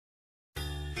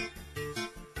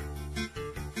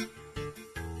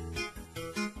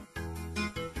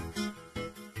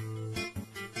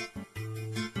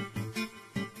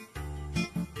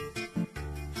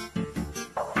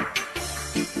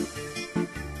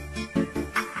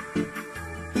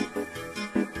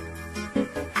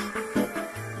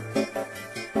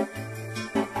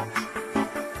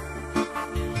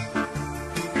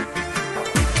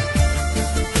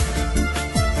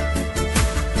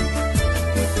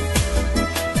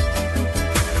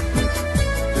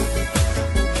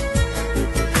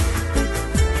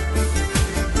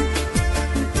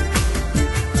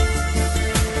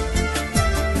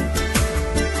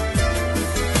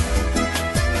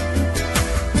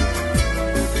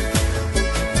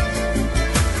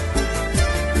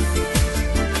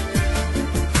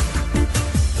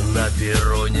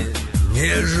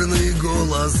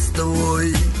голос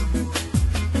твой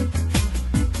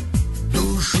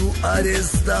душу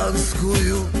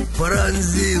арестантскую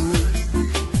пронзил.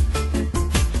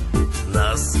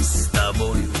 Нас с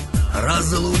тобой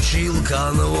разлучил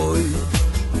конвой,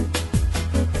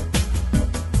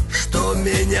 что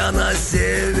меня на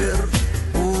север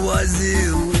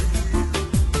увозил.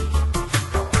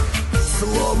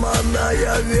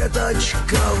 Сломанная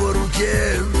веточка в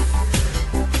руке,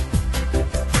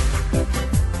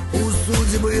 у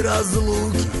судьбы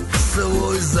разлуки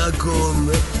свой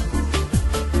закон.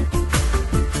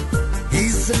 И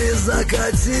слеза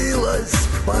катилась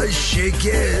по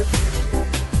щеке,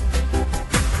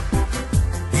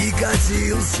 и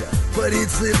катился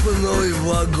прицепной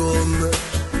вагон.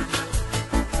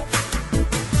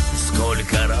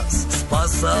 Сколько раз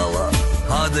спасала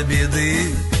от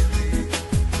беды,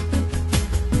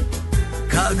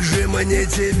 как же мне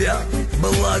тебя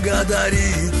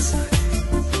благодарить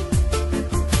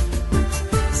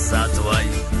за твои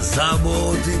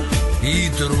заботы и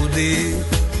труды.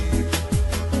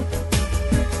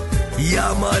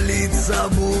 Я молиться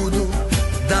буду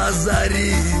до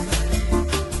зари.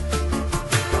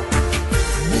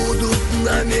 Будут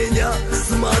на меня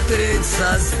смотреть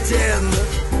со стен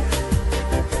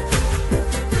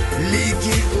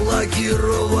лики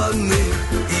лакированных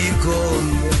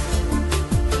икон.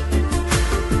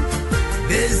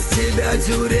 Без тебя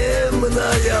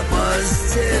тюремная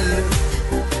постель,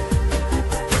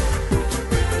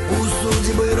 у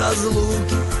судьбы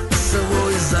разлуки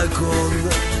свой закон.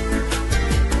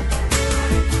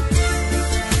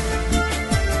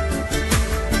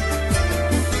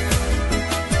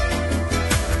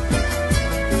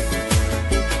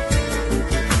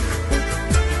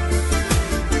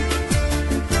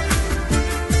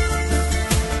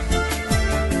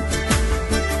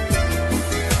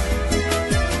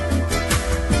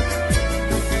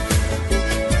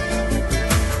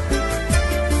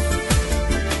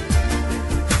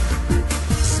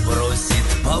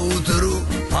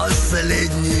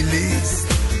 Последний лист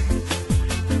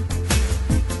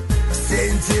в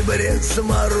сентябре,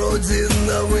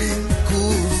 смородиновый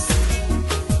куст.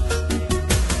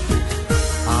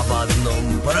 Об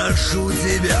одном прошу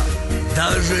тебя,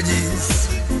 дождись,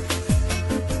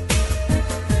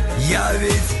 я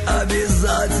ведь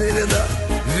обязательно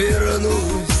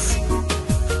вернусь.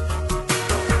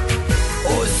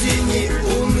 Осени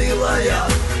унылая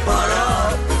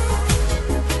пора,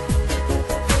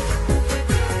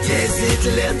 10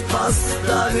 лет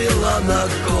поставила на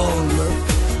кон.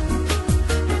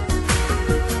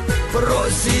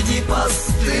 Просиди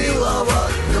постылого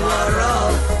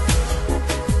двора,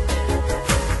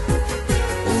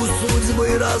 у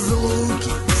судьбы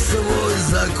разлуки свой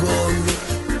закон.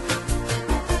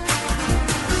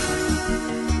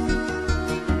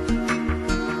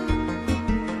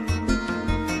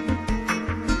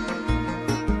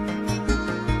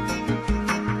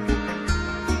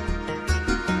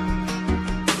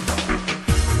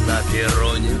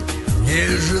 Перроне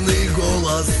нежный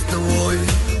голос твой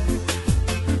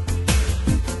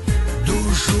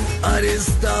душу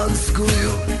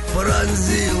арестантскую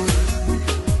пронзил.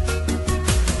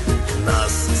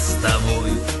 Нас с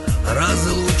тобой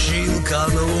разлучил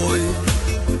конвой,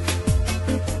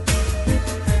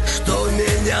 что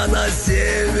меня на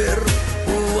север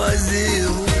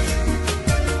увозил.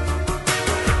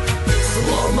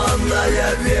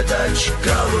 Сломанная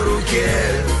веточка в руке,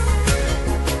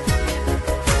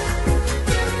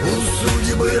 у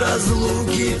судьбы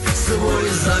разлуки свой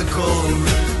закон.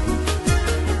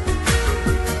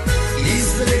 И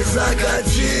слеза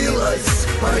катилась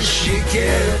по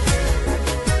щеке,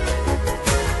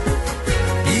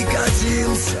 и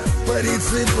катился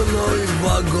прицепной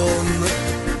вагон.